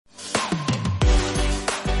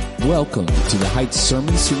Welcome to the Heights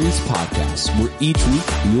Sermon Series podcast, where each week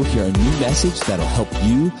you'll hear a new message that'll help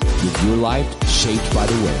you with your life shaped by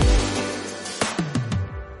the Word.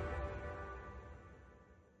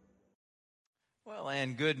 Well,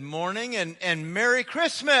 and good morning and Merry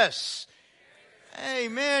Christmas.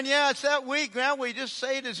 Amen. Yeah, it's that week. Now we just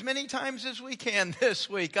say it as many times as we can this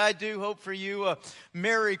week. I do hope for you a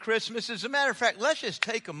Merry Christmas. As a matter of fact, let's just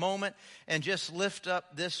take a moment and just lift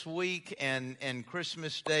up this week and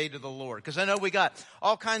Christmas Day to the Lord. Because I know we got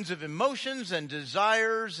all kinds of emotions and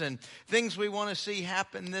desires and things we want to see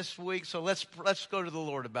happen this week. So let's go to the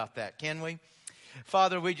Lord about that, can we?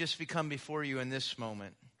 Father, we just come before you in this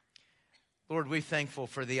moment. Lord, we're thankful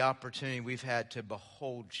for the opportunity we've had to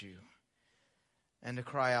behold you and to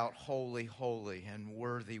cry out, holy, holy, and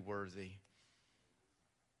worthy, worthy.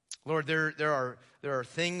 Lord, there are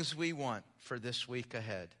things we want for this week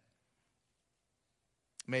ahead.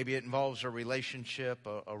 Maybe it involves a relationship,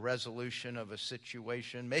 a resolution of a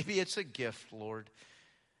situation. Maybe it's a gift, Lord.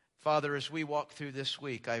 Father, as we walk through this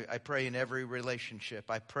week, I pray in every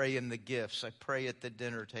relationship. I pray in the gifts. I pray at the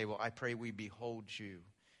dinner table. I pray we behold you.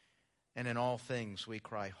 And in all things we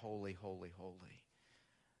cry, holy, holy, holy.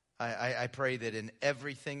 I pray that in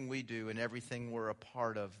everything we do and everything we're a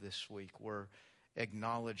part of this week, we're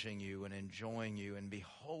acknowledging you and enjoying you and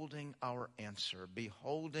beholding our answer,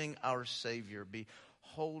 beholding our Savior,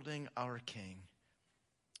 beholding our King.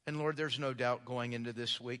 And Lord, there's no doubt going into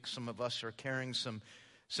this week, some of us are carrying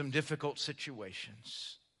some difficult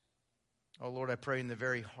situations. Oh Lord, I pray in the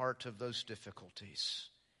very heart of those difficulties,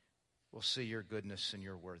 we'll see your goodness and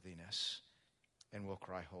your worthiness, and we'll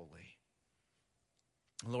cry holy.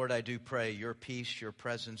 Lord, I do pray your peace, your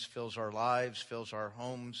presence fills our lives, fills our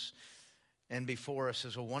homes, and before us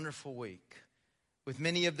is a wonderful week with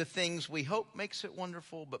many of the things we hope makes it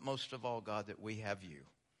wonderful, but most of all, God, that we have you.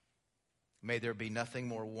 May there be nothing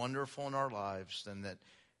more wonderful in our lives than that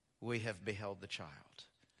we have beheld the child.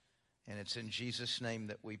 And it's in Jesus' name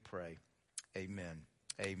that we pray. Amen.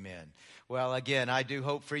 Amen. Well, again, I do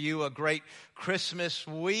hope for you a great Christmas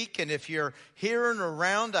week. And if you're here and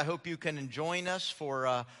around, I hope you can join us for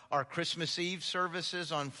our Christmas Eve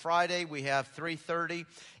services on Friday. We have 3:30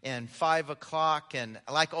 and 5 o'clock. And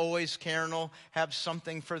like always, Karen will have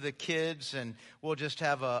something for the kids. And we'll just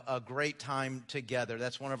have a great time together.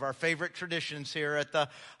 That's one of our favorite traditions here at the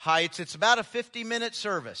Heights. It's about a 50-minute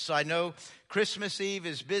service. So I know Christmas Eve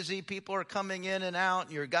is busy. People are coming in and out.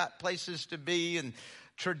 And you've got places to be and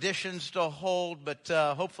traditions to hold, but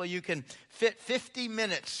hopefully you can fit 50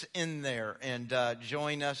 minutes in there and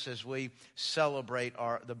join us as we celebrate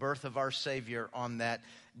the birth of our Savior on that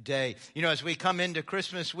day. You know, as we come into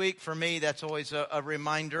Christmas week, for me, that's always a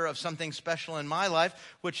reminder of something special in my life,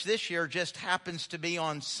 which this year just happens to be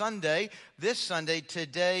on Sunday. This Sunday,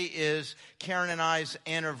 today is Karen and I's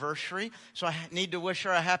anniversary, so I need to wish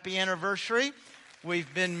her a happy anniversary.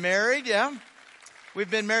 We've been married, yeah. We've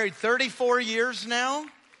been married 34 years now.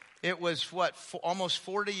 It was, almost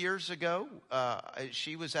 40 years ago.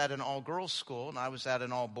 She was at an all-girls school, and I was at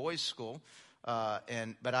an all-boys school. But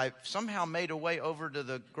I somehow made a way over to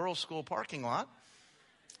the girls' school parking lot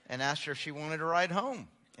and asked her if she wanted a ride home.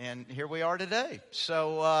 And here we are today.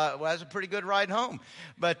 So it was a pretty good ride home.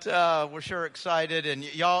 But we're sure excited. And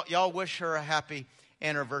y'all wish her a happy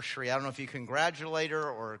anniversary. I don't know if you congratulate her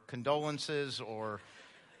or condolences, or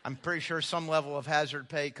I'm pretty sure some level of hazard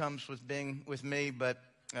pay comes with being with me, but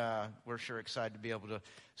we're sure excited to be able to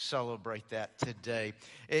celebrate that today.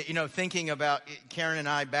 You know, thinking about Karen and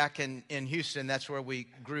I back in Houston, that's where we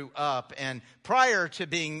grew up. And prior to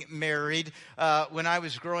being married, when I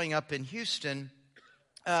was growing up in Houston,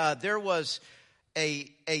 there was a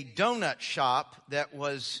donut shop that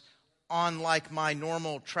was on like my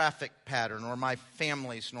normal traffic pattern or my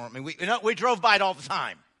family's normal. We drove by it all the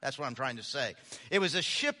time. That's what I'm trying to say. It was a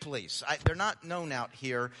Shipley's. They're not known out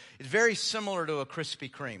here. It's very similar to a Krispy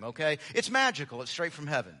Kreme, okay? It's magical. It's straight from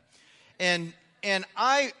heaven. And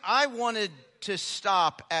I wanted to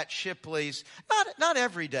stop at Shipley's, not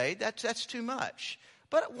every day. That's too much.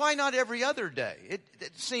 But why not every other day? It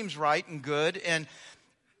seems right and good.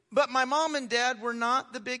 But my mom and dad were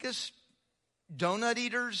not the biggest donut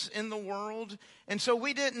eaters in the world. And so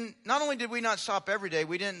not only did we not stop every day,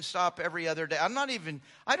 we didn't stop every other day.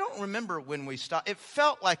 I don't remember when we stopped. It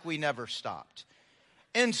felt like we never stopped.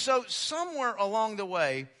 And so somewhere along the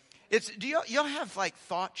way, do y'all have like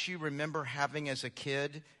thoughts you remember having as a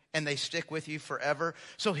kid and they stick with you forever?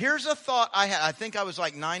 So here's a thought I had. I think I was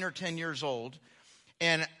like 9 or 10 years old.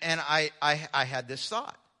 And I had this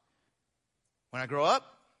thought. When I grow up,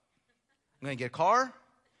 I'm going to get a car.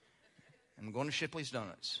 I'm going to Shipley's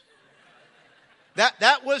Donuts.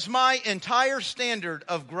 That was my entire standard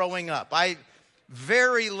of growing up.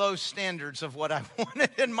 Very low standards of what I wanted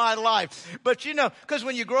in my life. But because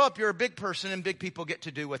when you grow up, you're a big person and big people get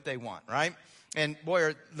to do what they want, right? And boy,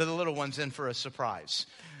 are the little ones in for a surprise.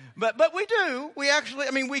 But we do.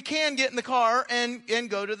 We can get in the car and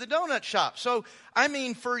go to the donut shop. So,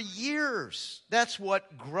 for years, that's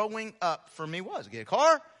what growing up for me was. Get a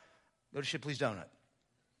car, go to Shipley's Donut.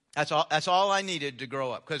 That's all I needed to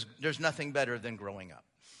grow up, because there's nothing better than growing up.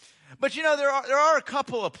 But there are a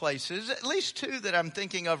couple of places, at least two that I'm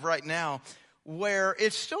thinking of right now, where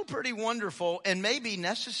it's still pretty wonderful and maybe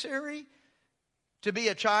necessary to be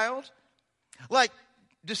a child. Like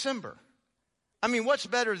December. What's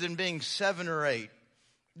better than being 7 or 8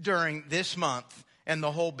 during this month and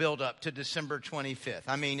the whole build up to December 25th?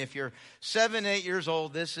 If you're 7, 8 years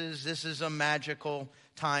old, this is a magical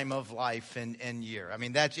time of life and year.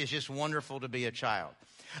 It's just wonderful to be a child.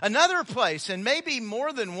 Another place, and maybe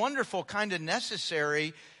more than wonderful, kind of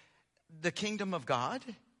necessary, the kingdom of God.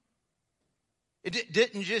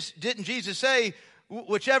 Didn't Jesus say,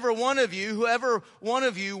 whoever one of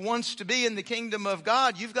you wants to be in the kingdom of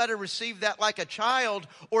God, you've got to receive that like a child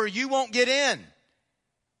or you won't get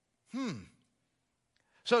in.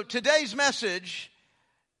 So today's message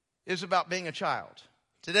is about being a child.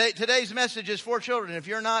 Today's message is for children. If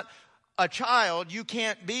you're not a child, you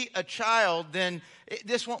can't be a child, then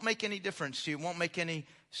this won't make any difference to you. It won't make any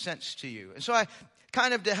sense to you. And so I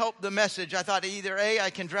to help the message, I thought either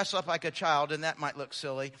I can dress up like a child, and that might look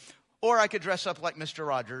silly, or I could dress up like Mr.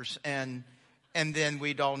 Rogers, and then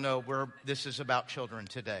we'd all know this is about children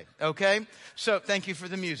today. Okay? So thank you for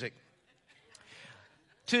the music.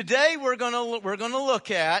 Today we're gonna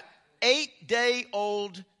look at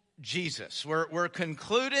 8-day-old Jesus. We're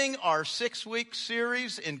concluding our 6-week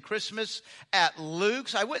series in Christmas at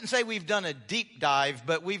Luke's. I wouldn't say we've done a deep dive,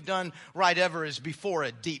 but we've done right ever is before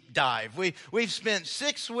a deep dive. We've spent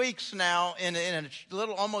 6 weeks now in a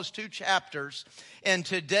little almost 2 chapters, and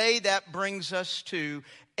today that brings us to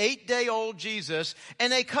 8-day-old Jesus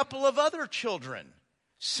and a couple of other children,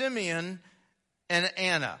 Simeon and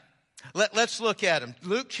Anna. Let's look at them.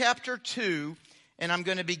 Luke chapter 2. And I'm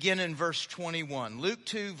going to begin in verse 21. Luke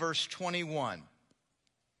 2, verse 21.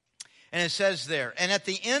 And it says there, and at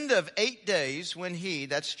the end of 8 days, when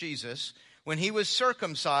that's Jesus, when he was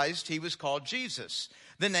circumcised, he was called Jesus,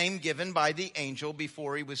 the name given by the angel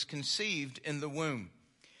before he was conceived in the womb.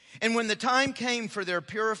 And when the time came for their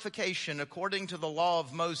purification according to the law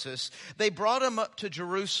of Moses, they brought him up to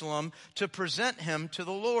Jerusalem to present him to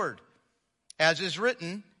the Lord, as is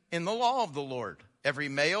written in the law of the Lord. Every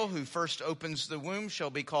male who first opens the womb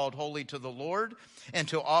shall be called holy to the Lord, and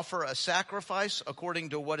to offer a sacrifice according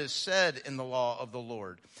to what is said in the law of the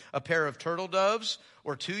Lord, a pair of turtle doves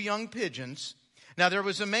or 2 young pigeons. Now there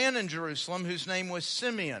was a man in Jerusalem whose name was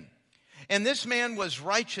Simeon, and this man was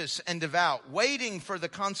righteous and devout, waiting for the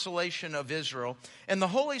consolation of Israel, and the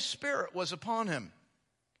Holy Spirit was upon him.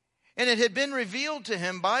 And it had been revealed to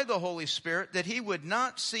him by the Holy Spirit that he would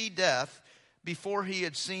not see death before he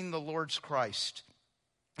had seen the Lord's Christ.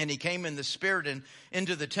 And he came in the Spirit and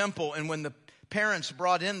into the temple. And when the parents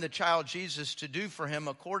brought in the child Jesus to do for him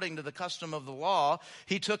according to the custom of the law,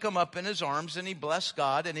 he took him up in his arms and he blessed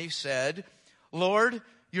God. And he said, Lord,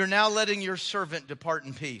 you're now letting your servant depart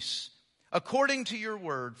in peace, according to your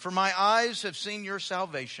word. For my eyes have seen your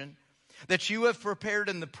salvation, that you have prepared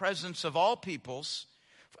in the presence of all peoples,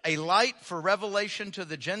 a light for revelation to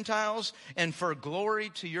the Gentiles and for glory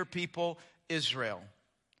to your people Israel.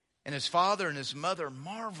 And his father and his mother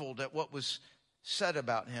marveled at what was said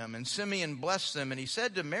about him. And Simeon blessed them, and he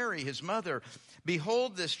said to Mary, his mother,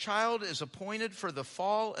 behold, this child is appointed for the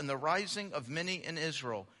fall and the rising of many in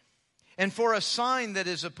Israel, and for a sign that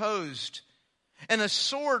is opposed. And a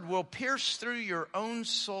sword will pierce through your own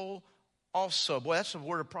soul also. Boy, that's a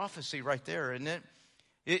word of prophecy right there, isn't it?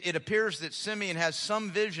 It appears that Simeon has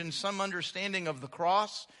some vision, some understanding of the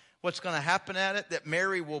cross, what's going to happen at it, that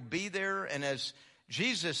Mary will be there, and as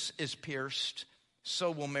Jesus is pierced,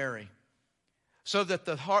 so will Mary, so that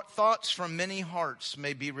the thoughts from many hearts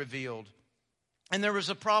may be revealed. And there was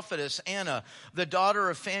a prophetess, Anna, the daughter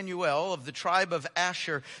of Phanuel of the tribe of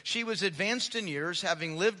Asher. She was advanced in years,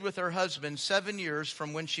 having lived with her husband 7 years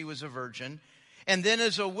from when she was a virgin, and then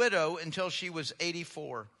as a widow until she was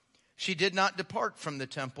 84. She did not depart from the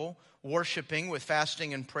temple, worshiping with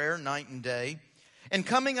fasting and prayer night and day. And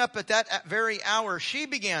coming up at that very hour, she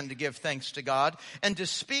began to give thanks to God and to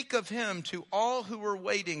speak of him to all who were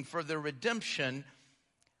waiting for the redemption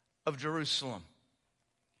of Jerusalem.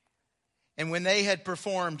 And when they had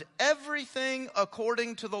performed everything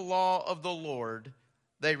according to the law of the Lord,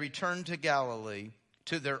 they returned to Galilee,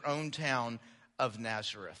 to their own town, of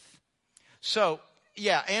Nazareth. So,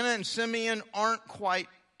 yeah, Anna and Simeon aren't quite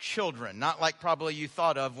children, not like probably you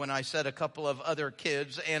thought of when I said a couple of other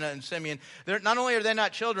kids, Anna and Simeon. Not only are they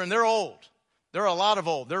not children, they're old. They're a lot of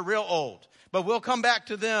old. They're real old. But we'll come back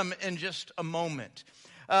to them in just a moment.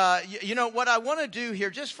 You know, what I want to do here,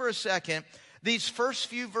 just for a second, these first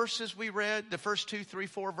few verses we read, the first 2, 3,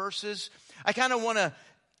 4 verses, I kind of want to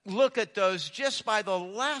look at those just by the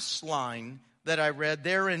last line that I read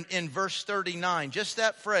there in verse 39. Just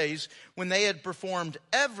that phrase, when they had performed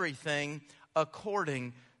everything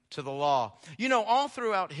according to the law. You know, all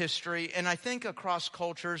throughout history, and I think across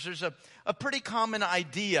cultures, there's a pretty common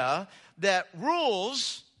idea that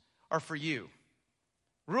rules are for you.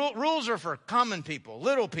 Rules are for common people,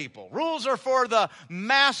 little people. Rules are for the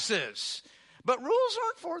masses. But rules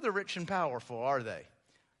aren't for the rich and powerful, are they?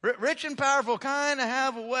 Rich and powerful kind of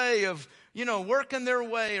have a way of, you know, working their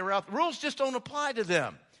way around. Rules just don't apply to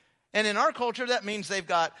them. And in our culture, that means they've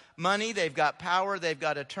got money, they've got power, they've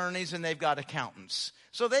got attorneys, and they've got accountants.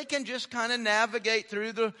 So they can just kind of navigate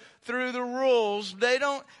through the rules.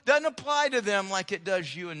 Doesn't apply to them like it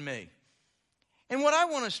does you and me. And what I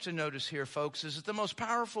want us to notice here, folks, is that the most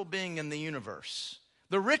powerful being in the universe,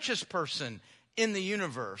 the richest person in the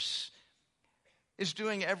universe, is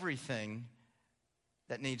doing everything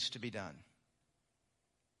that needs to be done.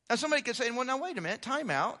 Now somebody could say, well, now wait a minute, time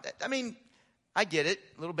out. I mean, I get it.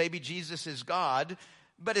 Little baby Jesus is God.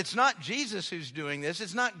 But it's not Jesus who's doing this.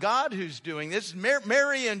 It's not God who's doing this. It's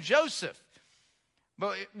Mary and Joseph.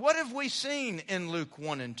 But what have we seen in Luke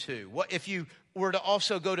 1 and 2? What if you were to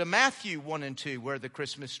also go to Matthew 1 and 2, where the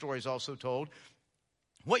Christmas story is also told?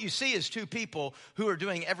 What you see is two people who are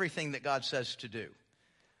doing everything that God says to do.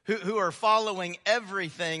 Who are following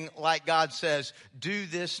everything like God says, do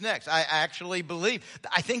this next. I actually believe,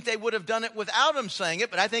 I think they would have done it without him saying it,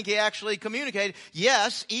 but I think he actually communicated,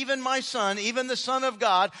 yes, even my son, even the Son of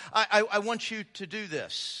God, I want you to do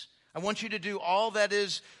this. I want you to do all that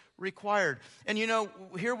is required. And you know,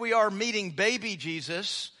 here we are meeting baby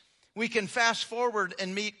Jesus. We can fast forward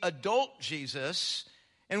and meet adult Jesus.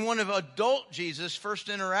 And one of adult Jesus' first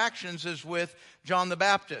interactions is with John the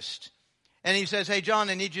Baptist. And he says, hey, John,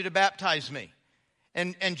 I need you to baptize me.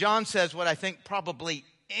 And John says what I think probably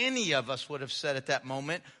any of us would have said at that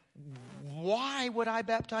moment. Why would I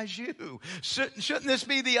baptize you? Shouldn't this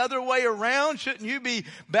be the other way around? Shouldn't you be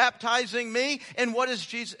baptizing me? And what is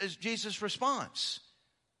Jesus' response?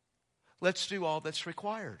 Let's do all that's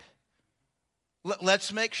required.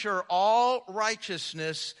 Let's make sure all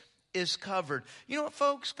righteousness is covered. You know what,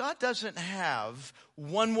 folks? God doesn't have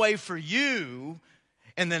one way for you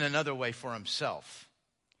and then another way for himself.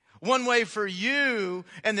 One way for you,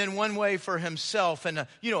 and then one way for himself, and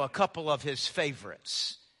a couple of his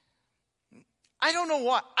favorites. I don't know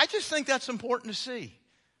why. I just think that's important to see.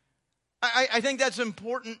 I think that's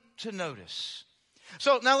important to notice.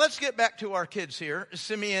 So now let's get back to our kids here,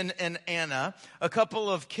 Simeon and Anna, a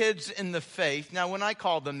couple of kids in the faith. Now when I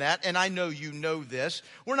call them that, and I know you know this,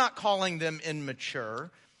 we're not calling them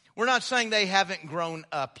immature. We're not saying they haven't grown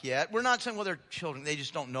up yet. We're not saying, well, they're children. They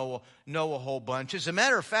just don't know a whole bunch. As a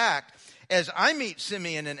matter of fact, as I meet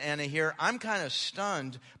Simeon and Anna here, I'm kind of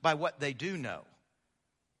stunned by what they do know.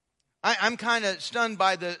 I'm kind of stunned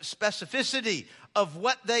by the specificity of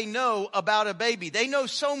what they know about a baby. They know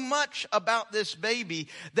so much about this baby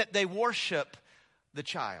that they worship the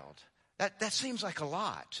child. That seems like a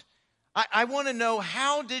lot. I want to know,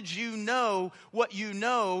 how did you know what you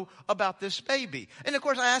know about this baby? And of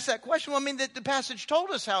course, I asked that question. Well, I mean, the passage told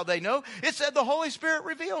us how they know. It said the Holy Spirit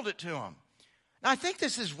revealed it to them. Now, I think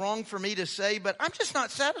this is wrong for me to say, but I'm just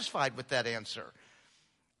not satisfied with that answer.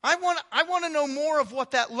 I want to know more of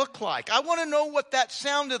what that looked like. I want to know what that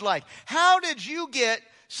sounded like. How did you get,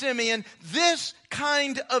 Simeon, this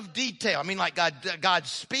kind of detail? I mean, like God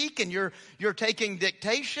speak and you're taking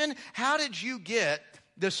dictation. How did you get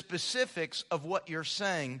the specifics of what you're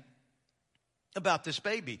saying about this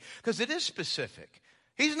baby? Because it is specific.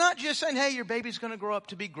 He's not just saying, hey, your baby's going to grow up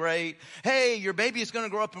to be great. Hey, your baby is going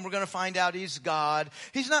to grow up and we're going to find out he's God.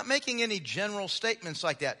 He's not making any general statements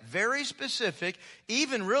like that. Very specific,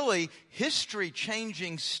 even really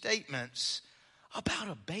history-changing statements about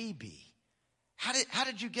a baby. How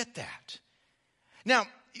did you get that? Now,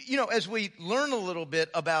 you know, as we learn a little bit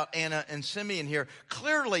about Anna and Simeon here,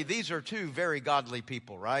 clearly these are two very godly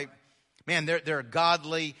people, right? Man, they're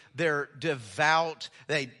godly, they're devout,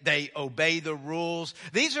 they obey the rules.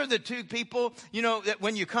 These are the two people, you know, that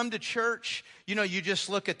when you come to church, you know, you just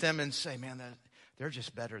look at them and say, man, they're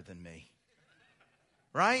just better than me.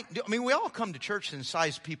 Right? I mean, we all come to church and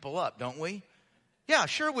size people up, don't we? Yeah,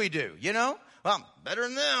 sure we do, you know? Well, I'm better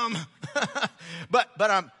than them. But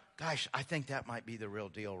Gosh, I think that might be the real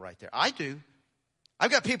deal right there. I do.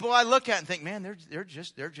 I've got people I look at and think, man, they're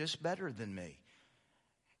just better than me.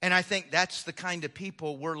 And I think that's the kind of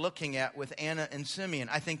people we're looking at with Anna and Simeon.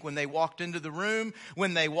 I think when they walked into the room,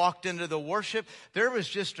 when they walked into the worship, there was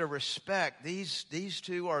just a respect. These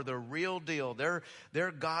two are the real deal. They're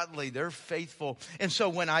godly. They're faithful. And so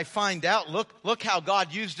when I find out, look how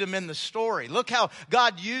God used them in the story. Look how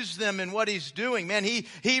God used them in what He's doing. Man,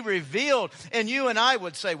 He revealed. And you and I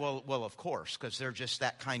would say, well, of course, because they're just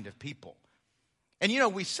that kind of people. And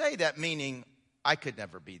we say that meaning I could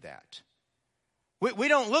never be that. We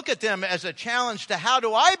don't look at them as a challenge to how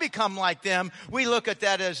do I become like them. We look at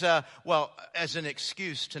that as as an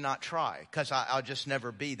excuse to not try, because I'll just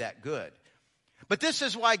never be that good. But this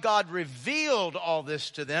is why God revealed all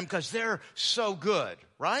this to them, because they're so good,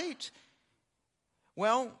 right?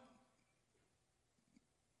 Well,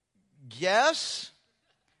 yes,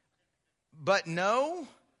 but no.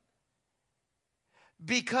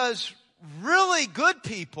 Because really good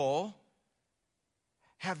people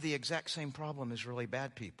have the exact same problem as really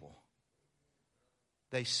bad people.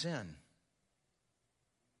 They sin.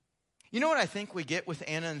 You know what I think we get with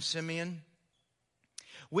Anna and Simeon?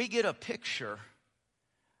 We get a picture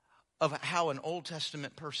of how an Old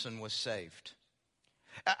Testament person was saved.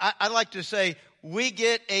 I like to say we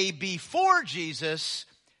get a before Jesus,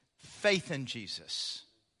 faith in Jesus.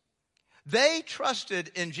 They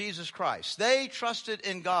trusted in Jesus Christ. They trusted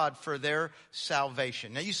in God for their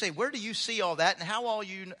salvation. Now you say, where do you see all that? And how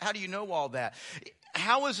do you know all that?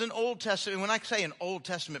 How is an Old Testament, when I say an Old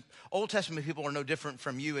Testament people are no different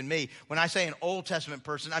from you and me. When I say an Old Testament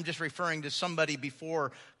person, I'm just referring to somebody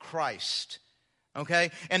before Christ.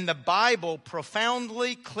 Okay? And the Bible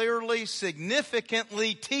profoundly, clearly,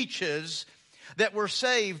 significantly teaches that we're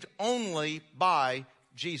saved only by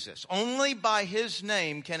Jesus. Only by His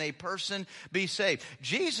name can a person be saved.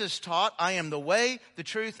 Jesus taught, I am the way, the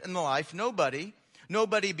truth, and the life.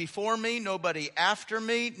 Nobody before me, nobody after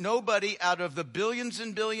me, nobody out of the billions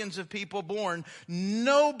and billions of people born,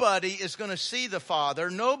 nobody is going to see the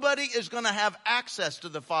Father. Nobody is going to have access to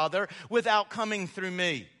the Father without coming through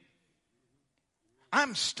me.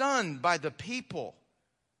 I'm stunned by the people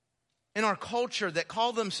in our culture that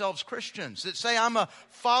call themselves Christians, that say I'm a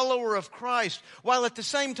follower of Christ, while at the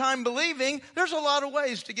same time believing there's a lot of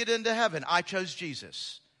ways to get into heaven. I chose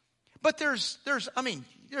Jesus. But there's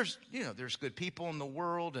good people in the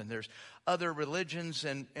world, and there's other religions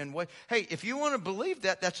and what. Hey, if you want to believe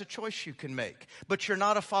that, that's a choice you can make. But you're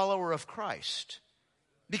not a follower of Christ.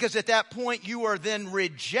 Because at that point you are then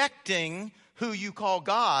rejecting who you call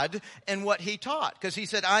God and what He taught. Because He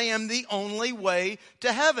said, I am the only way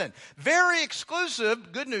to heaven. Very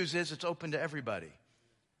exclusive. Good news is it's open to everybody.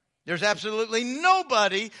 There's absolutely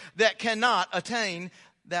nobody that cannot attain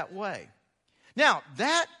that way. Now,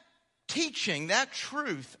 that teaching, that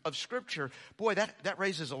truth of Scripture, boy, that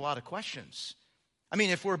raises a lot of questions. I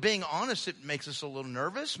mean, if we're being honest, it makes us a little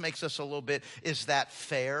nervous, makes us a little bit, is that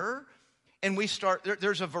fair? And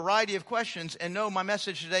there's a variety of questions. And no, my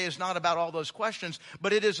message today is not about all those questions,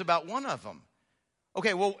 but it is about one of them.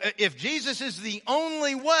 Okay, well, if Jesus is the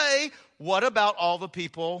only way, what about all the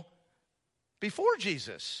people before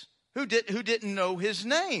Jesus who didn't know His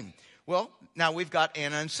name? Well, now we've got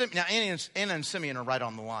Anna and Simeon. Now, Anna and Simeon are right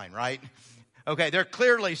on the line, right? Okay, they're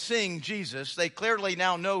clearly seeing Jesus. They clearly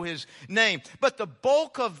now know His name. But the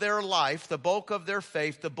bulk of their life, the bulk of their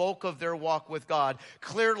faith, the bulk of their walk with God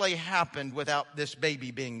clearly happened without this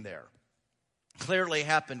baby being there. Clearly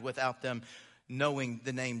happened without them knowing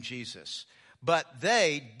the name Jesus. But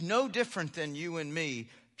they, no different than you and me,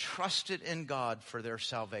 trusted in God for their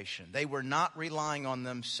salvation. They were not relying on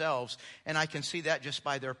themselves. And I can see that just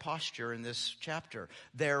by their posture in this chapter.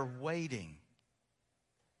 They're waiting.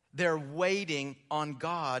 They're waiting on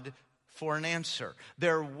God for an answer.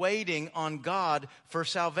 They're waiting on God for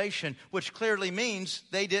salvation, which clearly means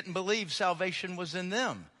they didn't believe salvation was in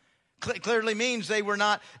them. Clearly means they were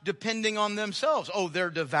not depending on themselves. Oh, they're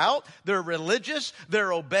devout, they're religious,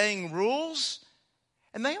 they're obeying rules,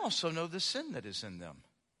 and they also know the sin that is in them.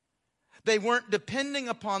 They weren't depending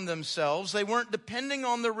upon themselves. They weren't depending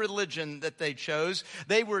on the religion that they chose.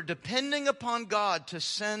 They were depending upon God to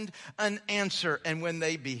send an answer. And when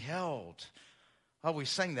they beheld, we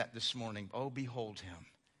sang that this morning, oh, behold Him.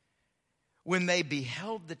 When they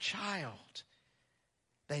beheld the child,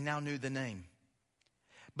 they now knew the name.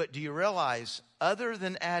 But do you realize, other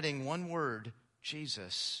than adding one word,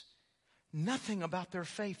 Jesus, nothing about their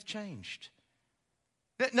faith changed.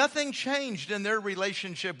 Nothing changed in their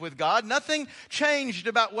relationship with God. Nothing changed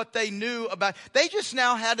about what they knew about. They just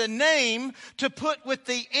now had a name to put with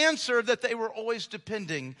the answer that they were always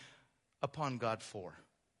depending upon God for.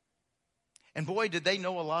 And boy, did they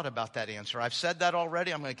know a lot about that answer. I've said that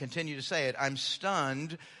already. I'm going to continue to say it. I'm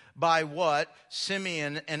stunned by what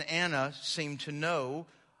Simeon and Anna seem to know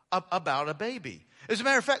about a baby. As a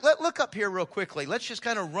matter of fact, look up here real quickly. Let's just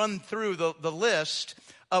kind of run through the list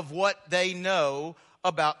of what they know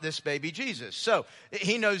about this baby Jesus. So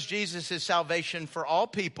he knows Jesus is salvation for all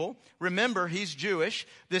people. Remember, he's Jewish.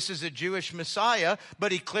 This is a Jewish Messiah,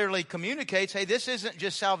 but he clearly communicates, hey, this isn't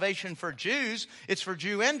just salvation for Jews. It's for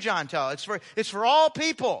Jew and Gentile. It's for all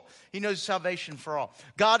people. He knows salvation for all.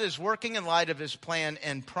 God is working in light of his plan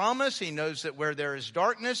and promise. He knows that where there is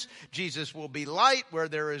darkness, Jesus will be light. Where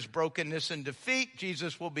there is brokenness and defeat,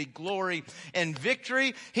 Jesus will be glory and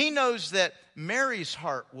victory. He knows that Mary's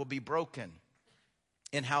heart will be broken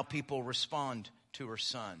in how people respond to her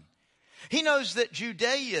son. He knows that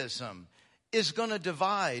Judaism is going to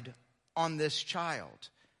divide on this child.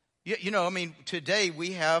 Today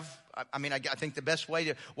we have, I think the best way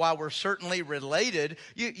to, while we're certainly related,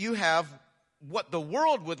 you have what the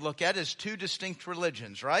world would look at as two distinct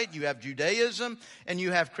religions, right? You have Judaism and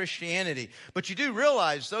you have Christianity. But you do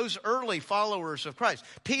realize those early followers of Christ,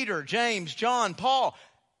 Peter, James, John, Paul,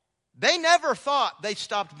 they never thought they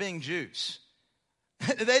stopped being Jews.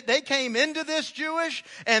 They came into this Jewish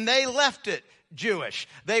and they left it Jewish.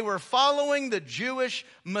 They were following the Jewish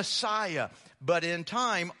Messiah. But in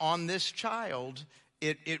time, on this child,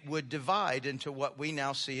 it would divide into what we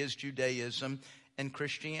now see as Judaism and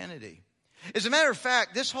Christianity. As a matter of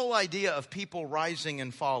fact, this whole idea of people rising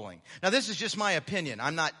and falling. Now, this is just my opinion.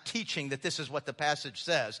 I'm not teaching that this is what the passage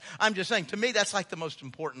says. I'm just saying, to me, that's like the most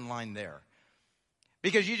important line there.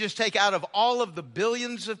 Because you just take out of all of the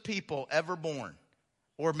billions of people ever born,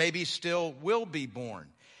 or maybe still will be born,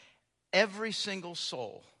 every single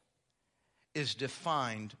soul is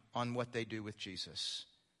defined on what they do with Jesus.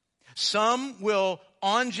 Some will,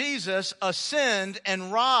 on Jesus, ascend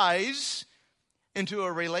and rise into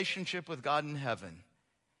a relationship with God in heaven.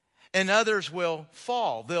 And others will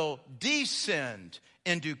fall. They'll descend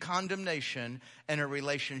into condemnation and a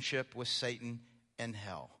relationship with Satan and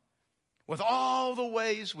hell. With all the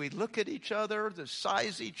ways we look at each other,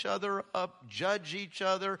 size each other up, judge each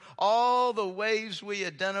other, all the ways we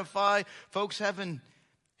identify, folks, heaven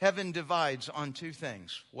divides on two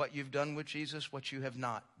things: what you've done with Jesus, what you have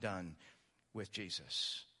not done with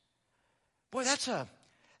Jesus. Boy,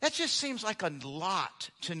 that just seems like a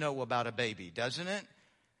lot to know about a baby, doesn't it?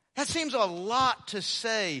 That seems a lot to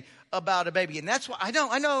say about a baby. And that's why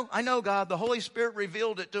I know God, the Holy Spirit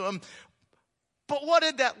revealed it to him. But what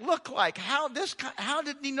did that look like? How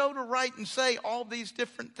did he know to write and say all these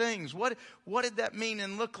different things? What did that mean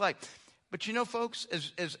and look like? But you know, folks,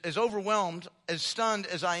 as overwhelmed, as stunned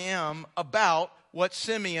as I am about what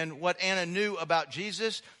Simeon, what Anna knew about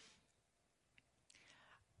Jesus,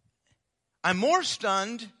 I'm more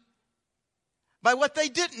stunned by what they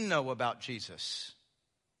didn't know about Jesus.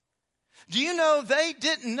 Do you know they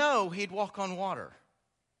didn't know he'd walk on water?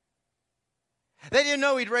 They didn't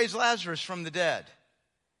know he'd raise Lazarus from the dead.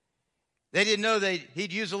 They didn't know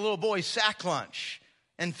he'd use a little boy's sack lunch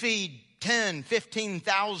and feed 10,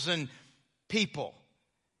 15,000 people.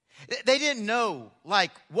 They didn't know, like,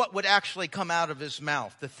 what would actually come out of his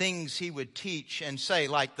mouth, the things he would teach and say,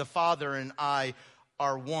 like, the Father and I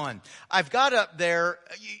are one. I've got up there,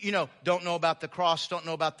 don't know about the cross, don't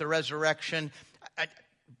know about the resurrection. I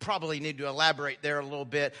probably need to elaborate there a little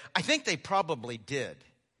bit. I think they probably did.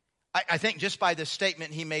 I think just by the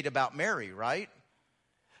statement he made about Mary, right?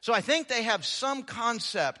 So I think they have some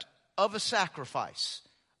concept of a sacrifice,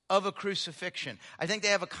 of a crucifixion. I think they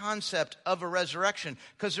have a concept of a resurrection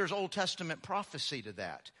because there's Old Testament prophecy to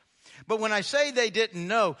that. But when I say they didn't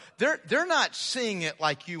know, they're not seeing it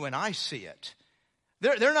like you and I see it.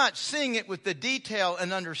 They're not seeing it with the detail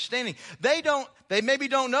and understanding. They maybe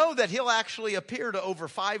don't know that he'll actually appear to over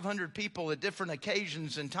 500 people at different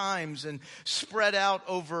occasions and times and spread out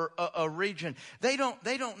over a region. They don't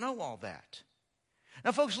know all that.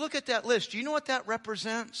 Now, folks, look at that list. Do you know what that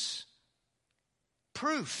represents?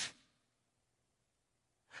 Proof.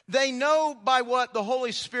 They know by what the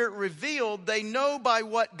Holy Spirit revealed. They know by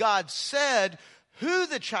what God said who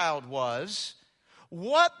the child was,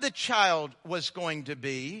 what the child was going to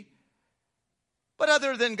be. But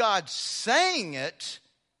other than God saying it,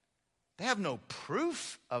 they have no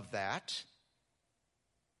proof of that.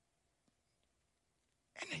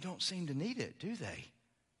 And they don't seem to need it, do they?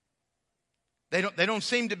 They don't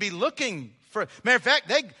seem to be looking for. Matter of fact,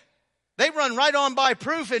 they run right on by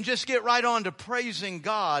proof and just get right on to praising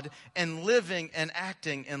God and living and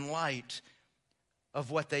acting in light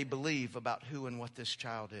of what they believe about who and what this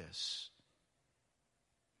child is.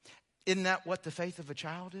 Isn't that what the faith of a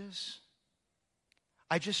child is?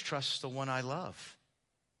 I just trust the one I love.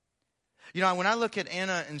 You know, when I look at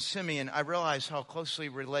Anna and Simeon, I realize how closely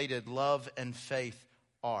related love and faith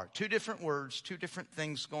are. Two different words, two different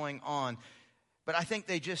things going on. But I think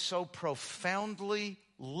they just so profoundly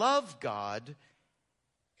love God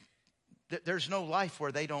that there's no life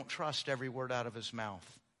where they don't trust every word out of his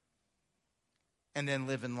mouth and then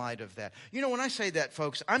live in light of that. You know, when I say that,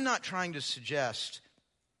 folks, I'm not trying to suggest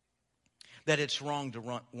that it's wrong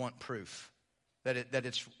to want proof, that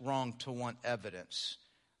it's wrong to want evidence,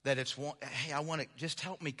 that it's, hey, I want to just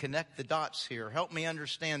help me connect the dots here. Help me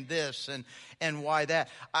understand this and why that.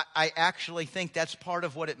 I actually think that's part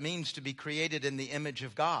of what it means to be created in the image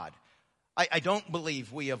of God. I don't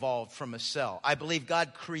believe we evolved from a cell. I believe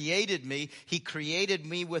God created me. He created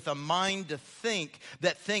me with a mind to think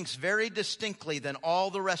that thinks very distinctly than all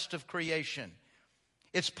the rest of creation.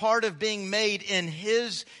 It's part of being made in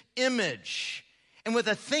His image. And with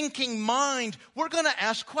a thinking mind, we're going to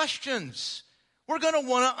ask questions. We're going to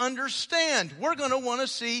want to understand. We're going to want to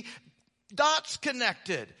see dots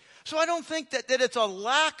connected. So I don't think that it's a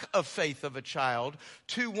lack of faith of a child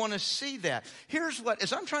to want to see that. Here's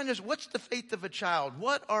what's the faith of a child?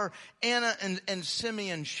 What are Anna and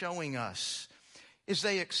Simeon showing us? Is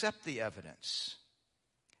they accept the evidence.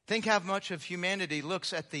 Think how much of humanity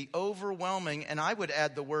looks at the overwhelming, and I would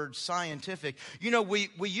add the word scientific. You know, we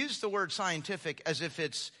use the word scientific as if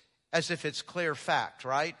it's clear fact,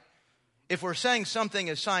 right? If we're saying something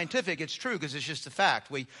is scientific, it's true because it's just a fact.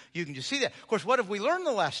 You can just see that. Of course, what have we learned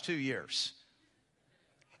the last 2 years?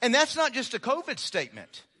 And that's not just a COVID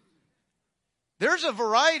statement. There's a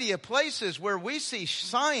variety of places where we see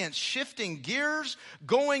science shifting gears,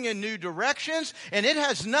 going in new directions, and it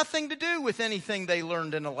has nothing to do with anything they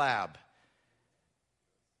learned in a lab.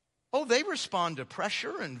 Oh, they respond to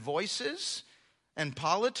pressure and voices and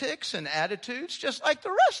politics and attitudes just like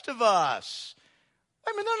the rest of us.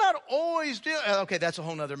 I mean, they're not always doing... Okay, that's a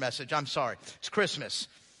whole other message. I'm sorry. It's Christmas.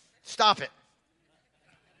 Stop it.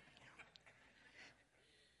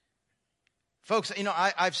 Folks, you know,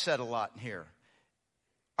 I've said a lot here.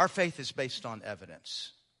 Our faith is based on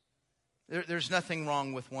evidence. There's nothing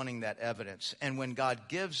wrong with wanting that evidence. And when God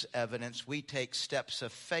gives evidence, we take steps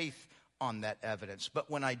of faith on that evidence.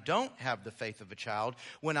 But when I don't have the faith of a child,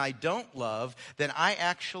 when I don't love, then I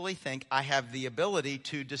actually think I have the ability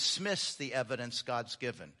to dismiss the evidence God's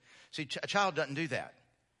given. See, a child doesn't do that.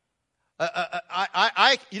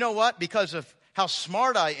 You know what? Because of how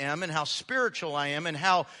smart I am and how spiritual I am and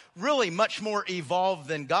how really much more evolved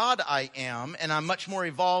than God I am, and I'm much more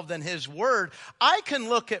evolved than His Word, I can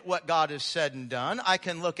look at what God has said and done. I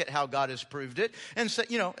can look at how God has proved it and say,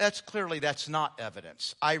 you know, that's not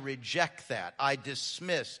evidence. I reject that. I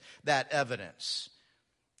dismiss that evidence.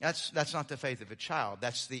 That's not the faith of a child.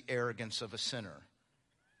 That's the arrogance of a sinner.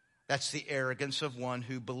 That's the arrogance of one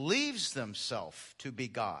who believes themselves to be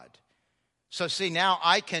God. So see, now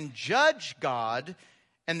I can judge God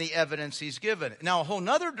and the evidence He's given. Now, a whole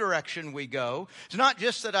nother direction we go. It's not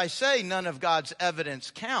just that I say none of God's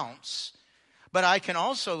evidence counts, but I can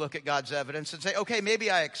also look at God's evidence and say, okay,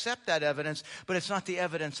 maybe I accept that evidence, but it's not the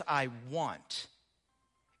evidence I want.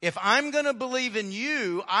 If I'm going to believe in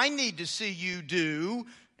you, I need to see you do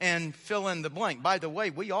and fill in the blank. By the way,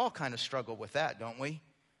 we all kind of struggle with that, don't we?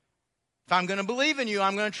 If I'm going to believe in you,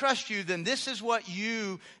 I'm going to trust you, then this is what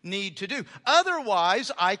you need to do. Otherwise,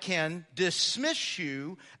 I can dismiss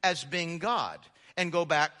you as being God and go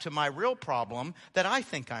back to my real problem that I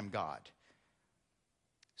think I'm God.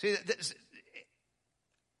 See,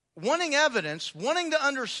 wanting evidence, wanting to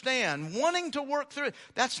understand, wanting to work through it,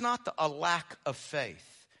 that's not a lack of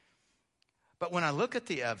faith. But when I look at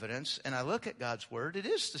the evidence and I look at God's Word, it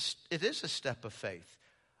is a step of faith,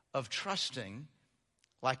 of trusting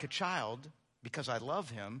like a child, because I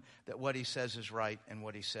love Him, that what He says is right and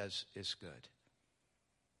what He says is good.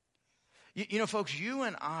 You know, folks, you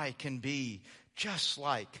and I can be just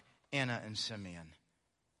like Anna and Simeon.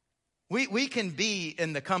 We can be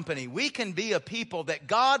in the company. We can be a people that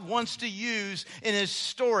God wants to use in His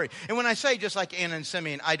story. And when I say just like Anna and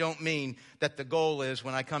Simeon, I don't mean that the goal is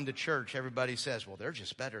when I come to church, everybody says, well, they're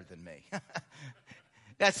just better than me.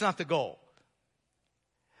 That's not the goal.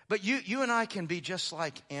 But you and I can be just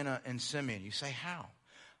like Anna and Simeon. You say, how?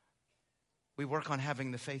 We work on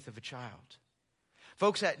having the faith of a child.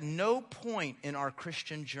 Folks, at no point in our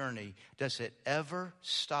Christian journey does it ever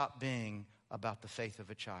stop being about the faith of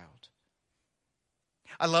a child.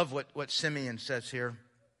 I love what Simeon says here.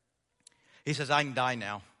 He says, I can die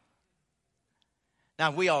now.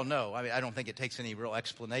 Now, we all know, I don't think it takes any real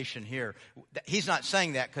explanation here. He's not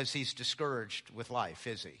saying that because he's discouraged with life,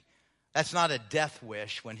 is he? That's not a death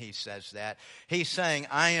wish when he says that. He's saying,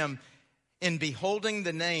 in beholding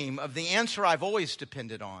the name of the answer I've always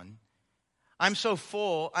depended on. I'm so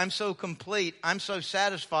full, I'm so complete, I'm so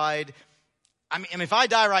satisfied. I mean, if I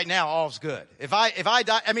die right now, all's good. If I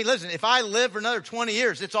die, listen, if I live for another 20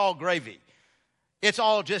 years, it's all gravy. It's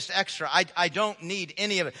all just extra. I don't need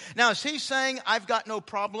any of it. Now, is he saying I've got no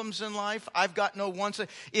problems in life? I've got no wants?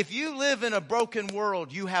 If you live in a broken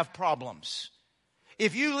world, you have problems.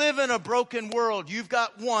 If you live in a broken world, you've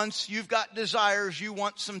got wants, you've got desires, you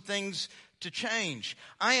want some things to change.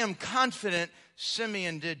 I am confident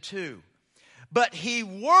Simeon did too. But he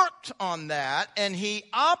worked on that, and he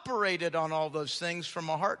operated on all those things from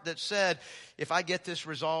a heart that said, if I get this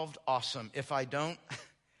resolved, awesome. If I don't,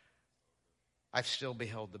 I've still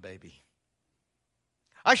beheld the baby.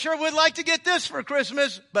 I sure would like to get this for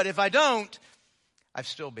Christmas, but if I don't, I've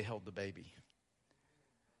still beheld the baby.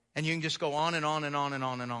 And you can just go on and on and on and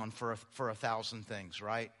on and on for 1,000 things,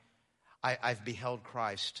 right? I've beheld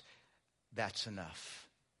Christ. That's enough.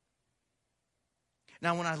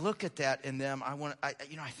 Now, when I look at that in them, I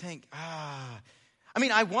think,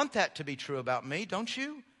 I want that to be true about me, don't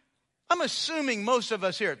you? I'm assuming most of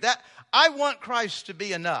us here, that I want Christ to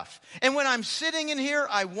be enough. And when I'm sitting in here,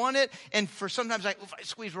 I want it. And sometimes if I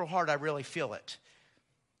squeeze real hard, I really feel it.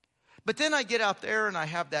 But then I get out there and I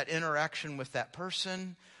have that interaction with that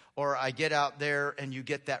person. Or I get out there and you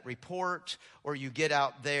get that report. Or you get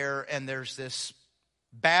out there and there's this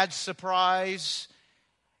bad surprise.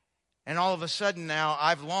 And all of a sudden now,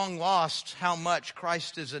 I've long lost how much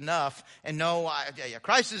Christ is enough. And no,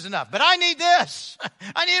 Christ is enough. But I need this.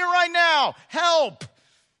 I need it right now. Help.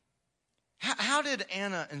 How did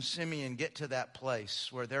Anna and Simeon get to that place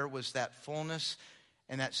where there was that fullness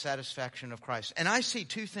and that satisfaction of Christ? And I see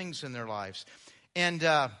two things in their lives. And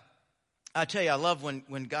I tell you, I love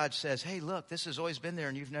when God says, hey, look, this has always been there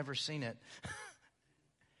and you've never seen it.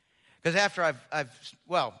 Because after I've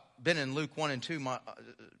been in Luke 1 and 2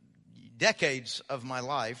 decades of my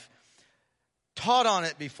life, taught on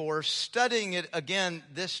it before, studying it again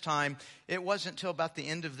this time, it wasn't until about the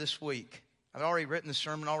end of this week. I've already written the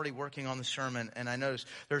sermon, already working on the sermon, and I noticed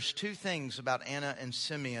there's two things about Anna and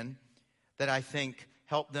Simeon that I think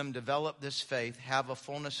helped them develop this faith, have a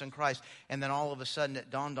fullness in Christ, and then all of a sudden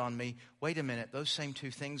it dawned on me, wait a minute, those same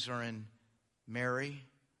two things are in Mary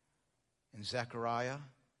and Zechariah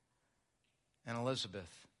and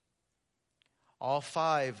Elizabeth. All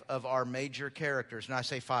 5 of our major characters, and I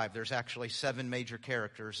say 5, there's actually 7 major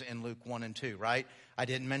characters in Luke 1 and 2, right? I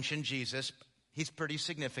didn't mention Jesus. He's pretty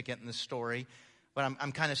significant in the story, but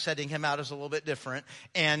I'm kind of setting him out as a little bit different.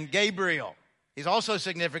 And Gabriel, he's also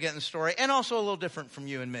significant in the story and also a little different from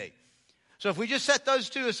you and me. So if we just set those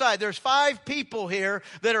two aside, there's 5 people here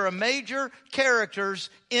that are major characters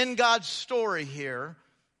in God's story here,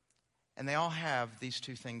 and they all have these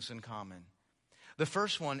two things in common. The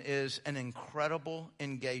first one is an incredible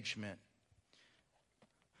engagement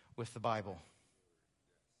with the Bible.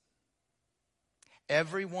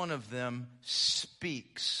 Every one of them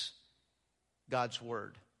speaks God's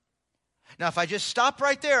word. Now, if I just stop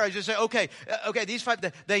right there, I just say, okay, these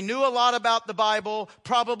 5, they knew a lot about the Bible,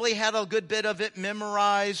 probably had a good bit of it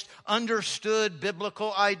memorized, understood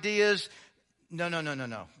biblical ideas.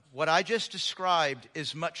 No. What I just described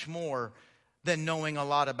is much more than knowing a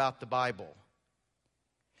lot about the Bible.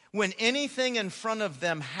 When anything in front of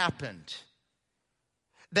them happened,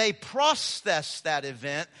 they processed that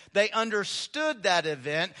event, they understood that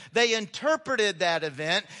event, they interpreted that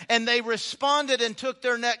event, and they responded and took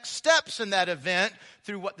their next steps in that event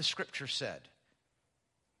through what the Scripture said.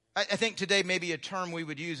 I think today maybe a term we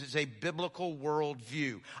would use is a biblical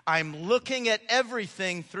worldview. I'm looking at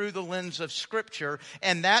everything through the lens of Scripture,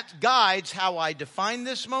 and that guides how I define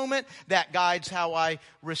this moment, that guides how I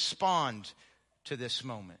respond to this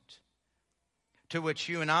moment. To which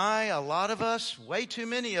you and I, a lot of us, way too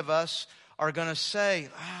many of us, are going to say,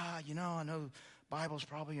 I know Bible's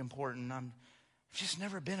probably important. I've just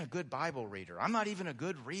never been a good Bible reader. I'm not even a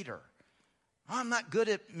good reader. I'm not good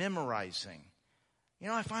at memorizing.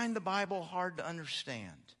 I find the Bible hard to understand.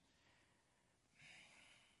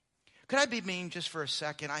 Could I be mean just for a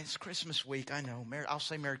second? It's Christmas week, I know. I'll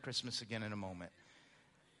say Merry Christmas again in a moment.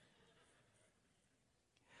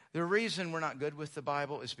 The reason we're not good with the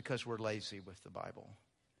Bible is because we're lazy with the Bible.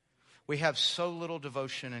 We have so little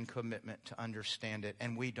devotion and commitment to understand it,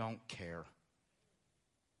 and we don't care.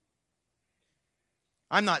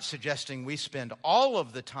 I'm not suggesting we spend all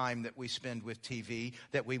of the time that we spend with TV,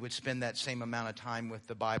 that we would spend that same amount of time with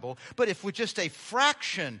the Bible. But if we're just a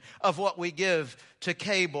fraction of what we give to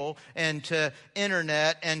cable and to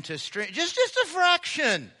internet and to stream, just a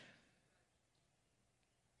fraction.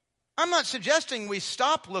 I'm not suggesting we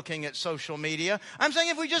stop looking at social media. I'm saying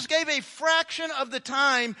if we just gave a fraction of the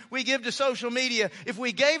time we give to social media, if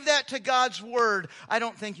we gave that to God's Word, I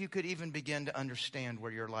don't think you could even begin to understand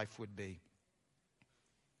where your life would be.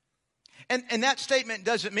 And that statement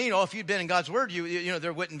doesn't mean, if you'd been in God's Word, you know,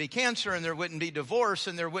 there wouldn't be cancer and there wouldn't be divorce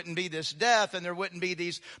and there wouldn't be this death and there wouldn't be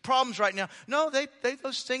these problems right now. No,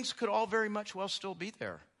 those things could all very much well still be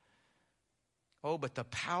there. Oh, but the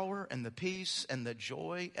power and the peace and the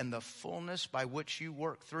joy and the fullness by which you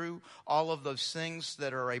work through all of those things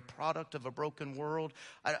that are a product of a broken world,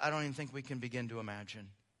 I don't even think we can begin to imagine.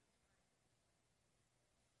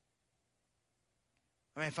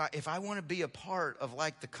 I mean, if I want to be a part of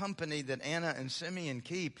like the company that Anna and Simeon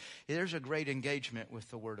keep, there's a great engagement with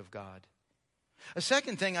the Word of God. A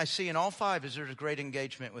second thing I see in all five is there's a great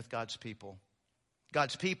engagement with God's people.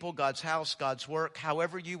 God's people, God's house, God's work,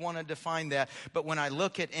 however you want to define that. But when I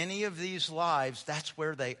look at any of these lives, that's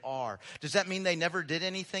where they are. Does that mean they never did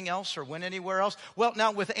anything else or went anywhere else? Well,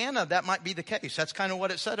 now with Anna, that might be the case. That's kind of what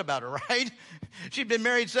it said about her, right? She'd been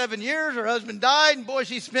married 7 years. Her husband died. And boy,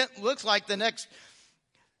 she spent, looks like the next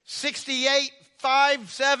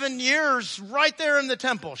 7 years right there in the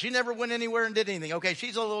temple. She never went anywhere and did anything. Okay,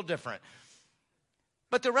 she's a little different.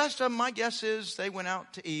 But the rest of them, my guess is they went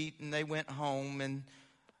out to eat and they went home and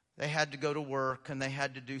they had to go to work and they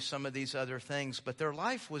had to do some of these other things. But their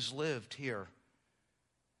life was lived here.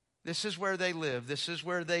 This is where they lived. This is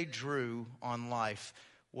where they drew on life,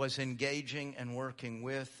 was engaging and working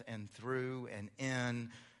with and through and in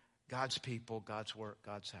God's people, God's work,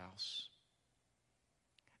 God's house.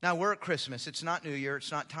 Now, we're at Christmas. It's not New Year.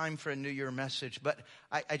 It's not time for a New Year message. But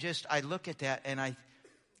I look at that and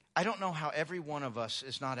I don't know how every one of us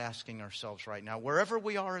is not asking ourselves right now, wherever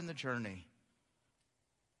we are in the journey,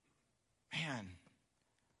 man,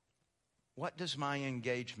 what does my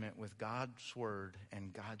engagement with God's Word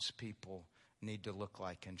and God's people need to look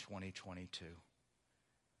like in 2022?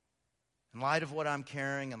 In light of what I'm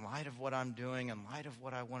carrying, in light of what I'm doing, in light of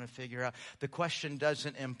what I want to figure out, the question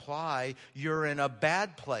doesn't imply you're in a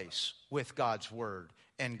bad place with God's Word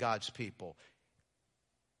and God's people.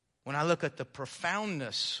 When I look at the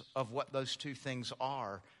profoundness of what those two things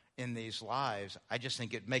are in these lives, I just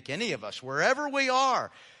think it'd make any of us, wherever we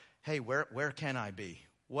are, hey, where can I be?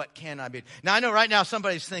 What can I be? Now, I know right now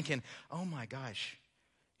somebody's thinking, oh my gosh,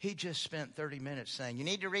 he just spent 30 minutes saying, you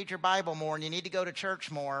need to read your Bible more and you need to go to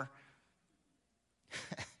church more.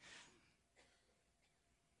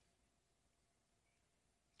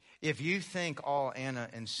 If you think all Anna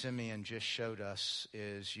and Simeon just showed us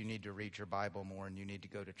is you need to read your Bible more and you need to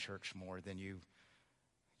go to church more, then you've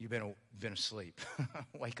been asleep.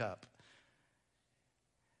 Wake up.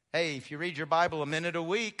 Hey, if you read your Bible a minute a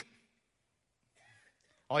week,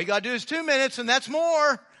 all you got to do is 2 minutes and that's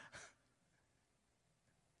more.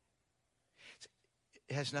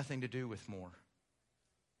 It has nothing to do with more.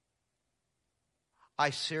 I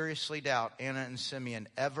seriously doubt Anna and Simeon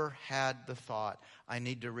ever had the thought, I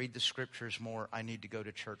need to read the scriptures more, I need to go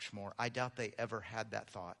to church more. I doubt they ever had that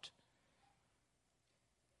thought.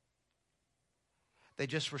 They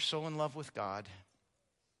just were so in love with God.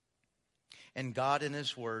 And God in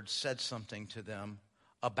His Word said something to them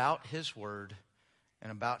about His Word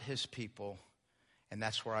and about His people. And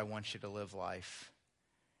that's where I want you to live life.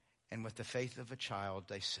 And with the faith of a child,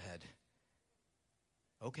 they said,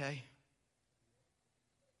 okay,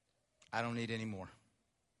 I don't need any more.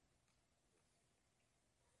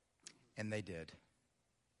 And they did.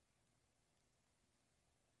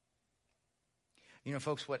 You know,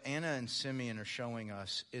 folks, what Anna and Simeon are showing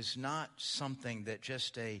us is not something that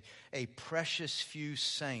just a precious few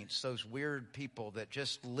saints, those weird people that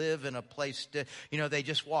just live in a place, they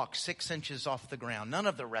just walk 6 inches off the ground. None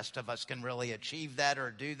of the rest of us can really achieve that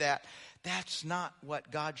or do that. That's not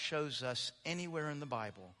what God shows us anywhere in the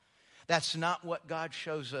Bible. That's not what God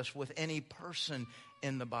shows us with any person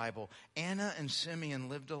in the Bible. Anna and Simeon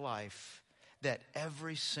lived a life that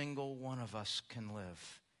every single one of us can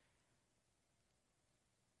live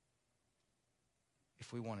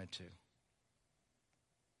if we wanted to.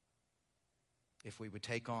 If we would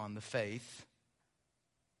take on the faith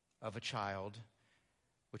of a child,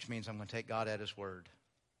 which means I'm going to take God at His word.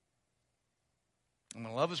 I'm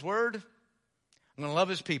going to love His word. I'm going to love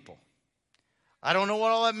His people. I don't know what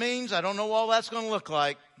all that means. I don't know what all that's going to look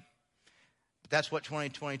like. But that's what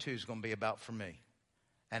 2022 is going to be about for me.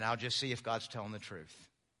 And I'll just see if God's telling the truth.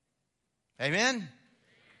 Amen?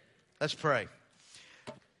 Let's pray.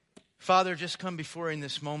 Father, just come before you in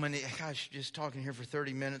this moment. Gosh, just talking here for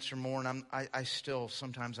 30 minutes or more, and I still,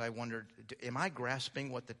 sometimes I wonder, am I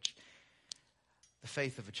grasping what the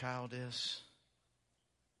faith of a child is?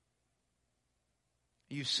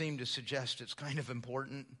 You seem to suggest it's kind of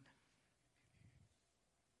important.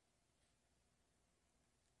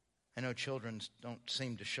 I know children don't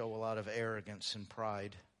seem to show a lot of arrogance and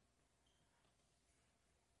pride.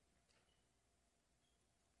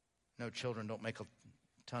 No, children don't make a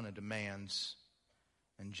ton of demands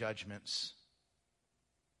and judgments.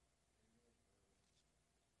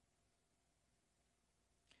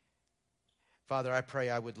 Father, I pray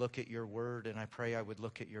I would look at your word, and I pray I would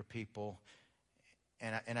look at your people,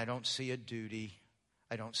 and I don't see a duty.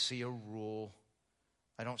 I don't see a rule.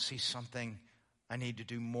 I don't see something I need to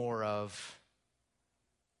do more of.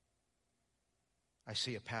 I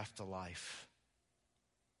see a path to life.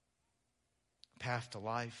 A path to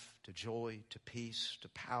life, to joy, to peace, to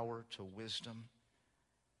power, to wisdom.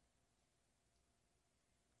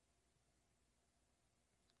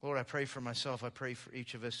 Lord, I pray for myself. I pray for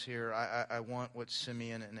each of us here. I want what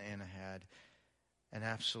Simeon and Anna had, an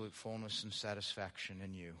absolute fullness and satisfaction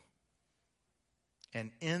in you. And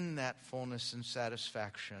in that fullness and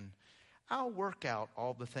satisfaction, I'll work out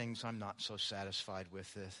all the things I'm not so satisfied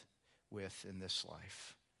with in this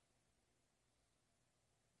life.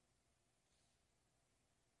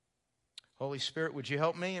 Holy Spirit, would you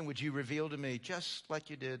help me, and would you reveal to me just like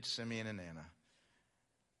you did Simeon and Anna?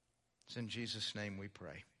 It's in Jesus' name we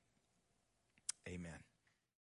pray. Amen.